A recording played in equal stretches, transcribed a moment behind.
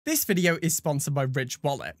This video is sponsored by Ridge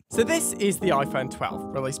Wallet. So this is the iPhone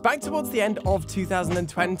 12, released back towards the end of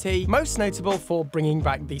 2020, most notable for bringing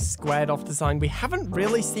back the squared off design we haven't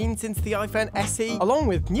really seen since the iPhone SE, along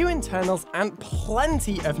with new internals and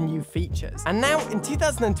plenty of new features. And now in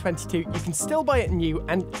 2022, you can still buy it new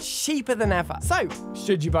and cheaper than ever. So,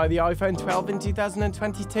 should you buy the iPhone 12 in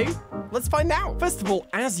 2022? Let's find out. First of all,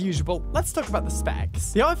 as usual, let's talk about the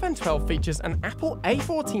specs. The iPhone 12 features an Apple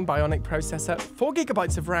A14 Bionic processor,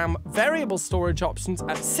 4GB of RAM, variable storage options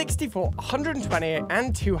at 64, 128,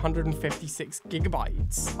 and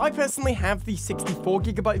 256GB. I personally have the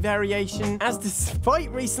 64GB variation, as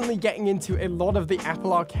despite recently getting into a lot of the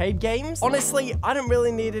Apple Arcade games, honestly, I don't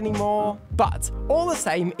really need any more. But all the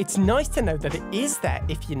same, it's nice to know that it is there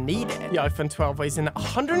if you need it. The iPhone 12 weighs in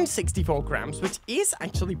 164 grams, which is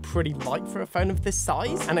actually pretty light for a phone of this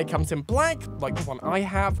size, and it comes in black, like the one I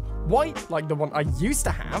have, white, like the one I used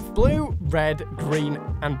to have, blue, red, green,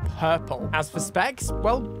 and purple. As for specs,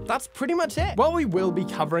 well, that's pretty much it. While we will be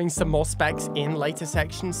covering some more specs in later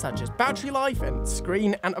sections, such as battery life and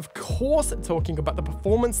screen, and of course talking about the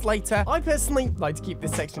performance later, I personally like to keep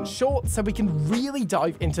this section short so we can really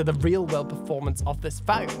dive into the real-world performance of this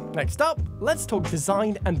phone. Next up, let's talk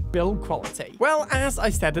design and build quality. Well, as I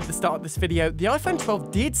said at the start of this video, the iPhone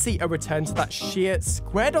 12 did see a return to that sheer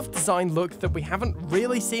squared-off design look that we haven't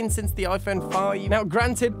really seen since the iPhone 5. Now,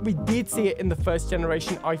 granted, we did see it in the first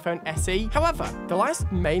generation iPhone SE. However, the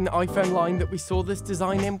last main iPhone line that we saw this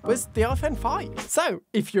design in was the iPhone 5. So,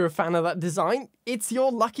 if you're a fan of that design, it's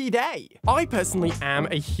your lucky day. I personally am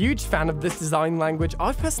a huge fan of this design language.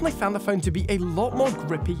 I've personally found the phone to be a lot more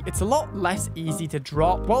grippy. It's a lot less easy to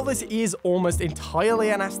drop. While this is almost entirely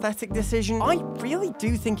an aesthetic decision, I really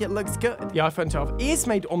do think it looks good. The iPhone 12 is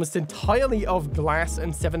made almost entirely of glass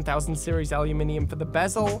and 7000 series aluminium for the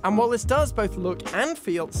bezel, and while this does both look and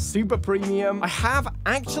feel super premium, I have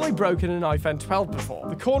actually broken an iPhone 12 before.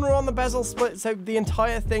 The corner on the bezel split, so the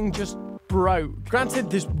entire thing just broke. Granted,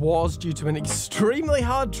 this was due to an extremely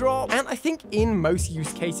hard drop, and I think in most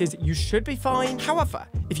use cases, you should be fine. However,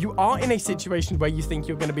 if you are in a situation where you think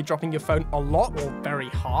you're going to be dropping your phone a lot or very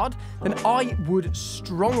hard, then I would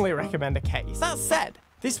strongly recommend a case. That said,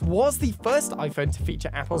 this was the first iPhone to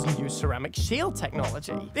feature Apple's new ceramic shield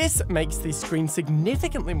technology. This makes the screen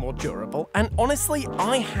significantly more durable, and honestly,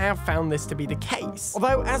 I have found this to be the case.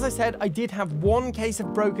 Although, as I said, I did have one case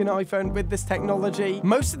of broken iPhone with this technology.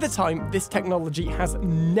 Most of the time, this technology has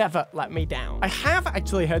never let me down. I have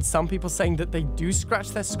actually heard some people saying that they do scratch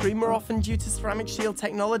their screen more often due to ceramic shield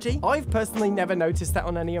technology. I've personally never noticed that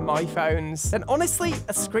on any of my phones. And honestly,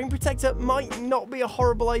 a screen protector might not be a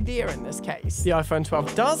horrible idea in this case. The iPhone 12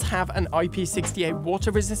 does have an IP68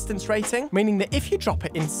 water resistance rating, meaning that if you drop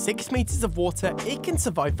it in 6 meters of water, it can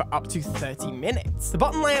survive for up to 30 minutes. The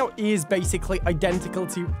button layout is basically identical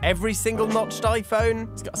to every single notched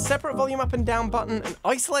iPhone. It's got a separate volume up and down button, an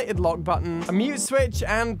isolated lock button, a mute switch,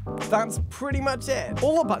 and that's pretty much it.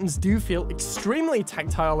 All the buttons do feel extremely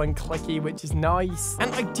tactile and clicky, which is nice,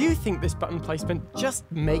 and I do think this button placement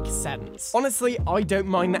just makes sense. Honestly, I don't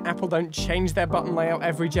mind that Apple don't change their button layout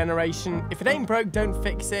every generation. If it ain't broke, don't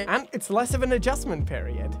fix it, and it's less of an adjustment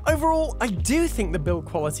period. Overall, I do think the build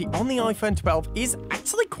quality on the iPhone 12 is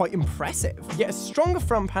actually quite impressive. You get a stronger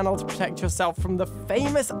front panel to protect yourself from the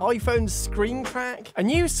famous iPhone screen crack, a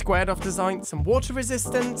new squared off design, some water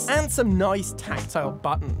resistance, and some nice tactile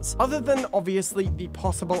buttons. Other than obviously the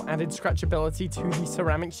possible added scratchability to the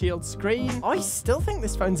ceramic shield screen, I still think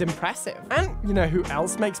this phone's impressive. And you know who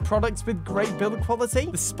else makes products with great build quality?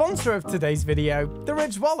 The sponsor of today's video, the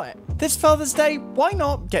Ridge Wallet. This Father's Day, why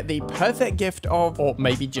not get the perfect gift of, or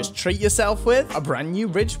maybe just treat yourself with, a brand new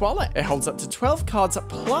Ridge Wallet. It holds up to 12 cards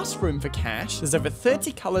plus room for cash. There's over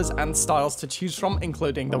 30 colors and styles to choose from,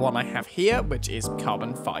 including the one I have here, which is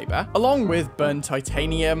carbon fiber, along with burnt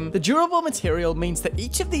titanium. The durable material means that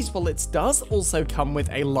each of these wallets does also come with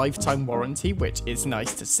a lifetime warranty, which is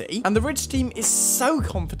nice to see. And the Ridge team is so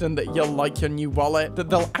confident that you'll like your new wallet that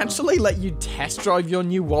they'll actually let you test drive your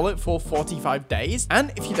new wallet for 45 days.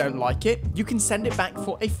 And if you don't like it, you can send it back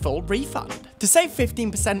for a full refund. To save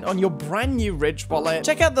 15% on your brand new Ridge wallet,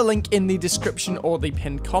 check out the link in the description or the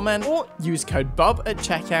pinned comment, or use code BUB at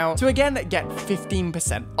checkout to again get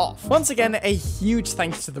 15% off. Once again, a huge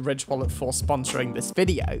thank you to the Ridge wallet for sponsoring this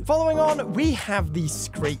video. Following on, we have the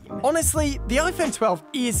screen. Honestly, the iPhone 12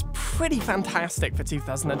 is pretty fantastic for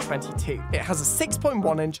 2022. It has a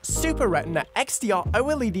 6.1-inch Super Retina XDR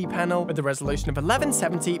OLED panel with a resolution of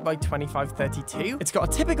 1170 by 2532. It's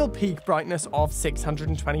got a typical peak brightness of 6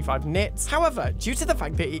 625 nits. However, due to the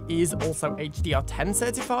fact that it is also HDR10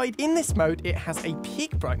 certified, in this mode it has a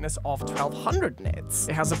peak brightness of 1200 nits.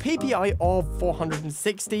 It has a PPI of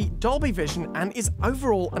 460, Dolby Vision, and is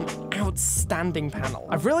overall an outstanding panel.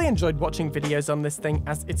 I've really enjoyed watching videos on this thing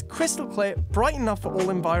as it's crystal clear, bright enough for all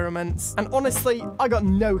environments, and honestly, I got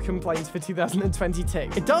no complaints for 2022.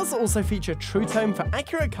 It does also feature True Tone for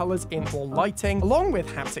accurate colors in all lighting, along with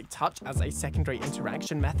haptic touch as a secondary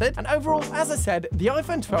interaction method, and overall, as I said, the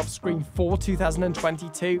iPhone 12 screen for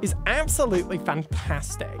 2022 is absolutely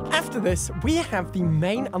fantastic. After this, we have the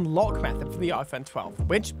main unlock method for the iPhone 12,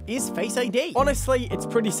 which is Face ID. Honestly, it's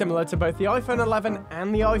pretty similar to both the iPhone 11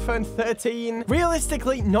 and the iPhone 13.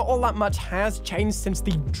 Realistically, not all that much has changed since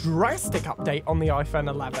the drastic update on the iPhone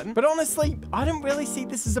 11, but honestly, I don't really see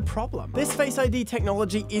this as a problem. This Face ID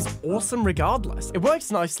technology is awesome regardless. It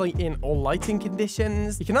works nicely in all lighting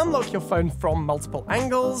conditions. You can unlock your phone from multiple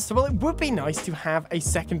angles, so while it would be nice to have a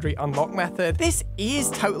secondary unlock method, this is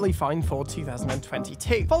totally fine for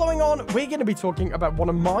 2022. Following on, we're going to be talking about one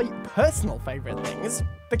of my personal favorite things,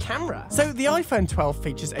 the camera. So the iPhone 12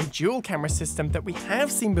 features a dual camera system that we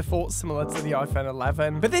have seen before, similar to the iPhone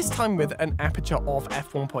 11, but this time with an aperture of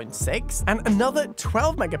f1.6 and another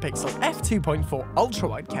 12 megapixel f2.4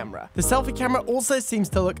 ultra-wide camera. The selfie camera also seems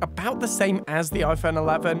to look about the same as the iPhone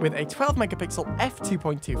 11 with a 12 megapixel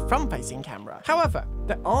f2.2 front-facing camera. However,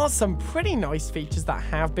 there are some pretty nice features that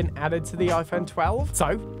have been added to the iPhone 12,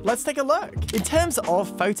 so let's take a look. In terms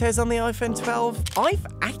of photos on the iPhone 12, I've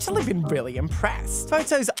actually been really impressed.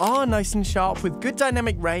 Photos are nice and sharp with good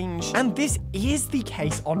dynamic range, and this is the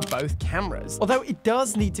case on both cameras, although it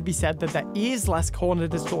does need to be said that there is less corner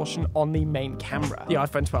distortion on the main camera. The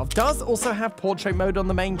iPhone 12 does also have portrait mode on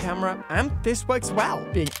the main camera, and this works well,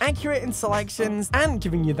 being accurate in selections and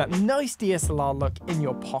giving you that nice DSLR look in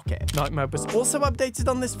your pocket. Night mode was also updated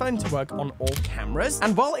on this phone to work on all cameras,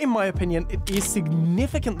 and while in my opinion it is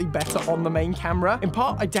significantly better on the main camera, in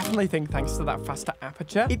part I definitely think thanks to that faster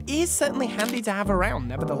aperture, it is certainly handy to have around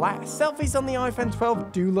nevertheless. Selfies on the iPhone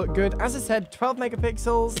 12 do look good. As I said, 12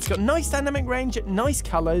 megapixels, it's got nice dynamic range, nice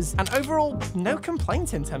colors, and overall no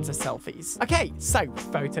complaints in terms of selfies. Okay, so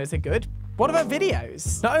photos are good. What about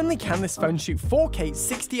videos? Not only can this phone shoot 4K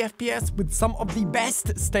 60 FPS with some of the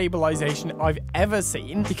best stabilization I've ever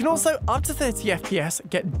seen, you can also, up to 30 FPS,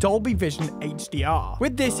 get Dolby Vision HDR.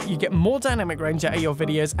 With this, you get more dynamic range out of your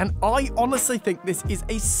videos, and I honestly think this is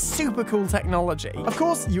a super cool technology. Of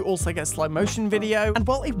course, you also get slow motion video, and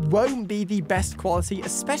while it won't be the best quality,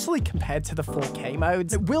 especially compared to the 4K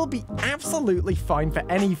modes, it will be absolutely fine for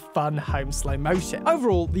any fun home slow motion.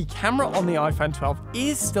 Overall, the camera on the iPhone 12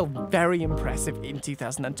 is still very impressive in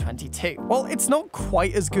 2022. While it's not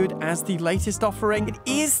quite as good as the latest offering, it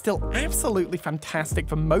is still absolutely fantastic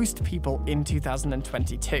for most people in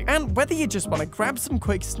 2022. And whether you just want to grab some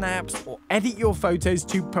quick snaps or edit your photos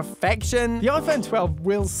to perfection, the iPhone 12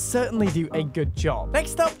 will certainly do a good job.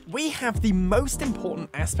 Next up, we have the most important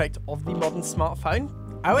aspect of the modern smartphone: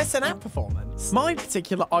 OS and app performance. My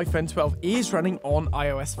particular iPhone 12 is running on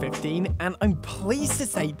iOS 15, and I'm pleased to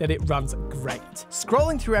say that it runs great.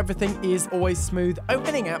 Scrolling through everything is always smooth,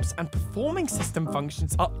 opening apps and performing system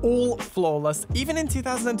functions are all flawless, even in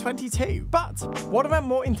 2022. But what about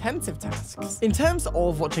more intensive tasks? In terms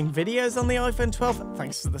of watching videos on the iPhone 12,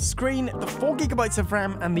 thanks to the screen, the 4GB of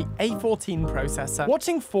RAM and the A14 processor,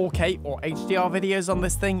 watching 4K or HDR videos on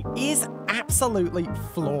this thing is absolutely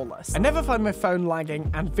flawless. I never find my phone lagging,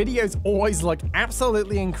 and videos always look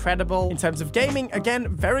absolutely incredible. In terms of gaming,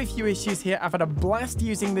 again, very few issues here. I've had a blast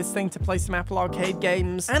using this thing to play some Apple Arcade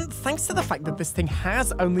games, and thanks to the fact that this thing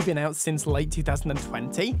has only been out since late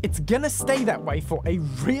 2020, it's gonna stay that way for a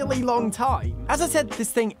really long time. As I said,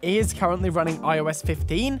 this thing is currently running iOS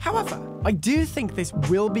 15. However, I do think this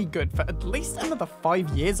will be good for at least another 5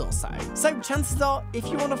 years or so. So chances are, if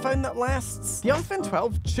you want a phone that lasts, the iPhone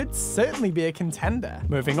 12 should certainly be a contender.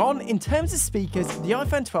 Moving on, in terms of speakers, the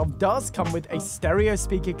iPhone 12 does come with a stereo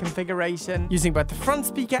speaker configuration, using both the front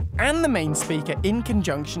speaker and the main speaker in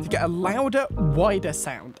conjunction to get a louder, wider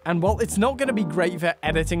sound. And while it's not going to be great for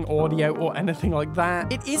editing audio or anything like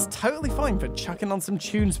that, it is totally fine for chucking on some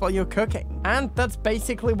tunes while you're cooking. And that's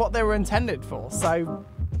basically what they were intended for, so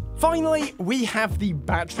finally, we have the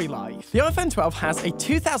battery life. The iPhone 12 has a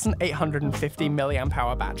 2,850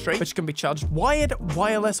 mAh battery, which can be charged wired,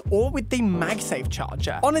 wireless, or with the MagSafe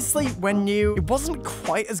charger. Honestly, when new, it wasn't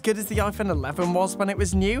quite as good as the iPhone 11 was when it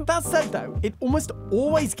was new. That said though, it almost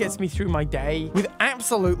always gets me through my day with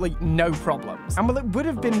absolutely no problems. And while it would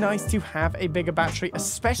have been nice to have a bigger battery,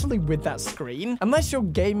 especially with that screen, unless you're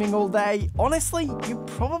gaming all day, honestly, you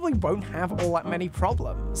probably won't have all that many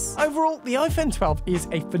problems. Overall, the iPhone 12 is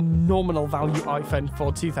a phenomenal phenomenal value iPhone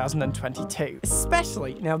for 2022,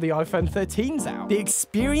 especially now the iPhone 13's out. The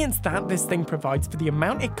experience that this thing provides for the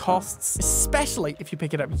amount it costs, especially if you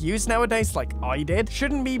pick it up used nowadays like I did,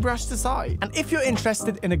 shouldn't be brushed aside. And if you're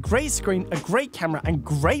interested in a great screen, a great camera, and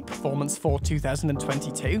great performance for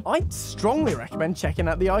 2022, I'd strongly recommend checking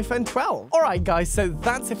out the iPhone 12. Alright guys, so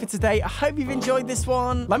that's it for today. I hope you've enjoyed this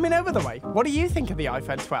one. Let me know, by the way, what do you think of the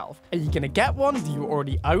iPhone 12? Are you gonna get one? Do you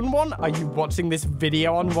already own one? Are you watching this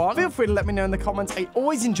video on one? Feel free to let me know in the comments. I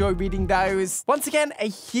always enjoy reading those. Once again, a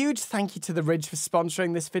huge thank you to The Ridge for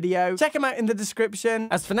sponsoring this video. Check them out in the description.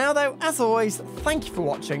 As for now though, as always, thank you for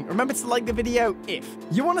watching. Remember to like the video if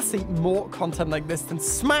you want to see more content like this, then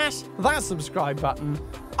smash that subscribe button.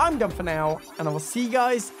 I'm done for now, and I will see you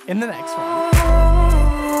guys in the next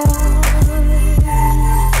one.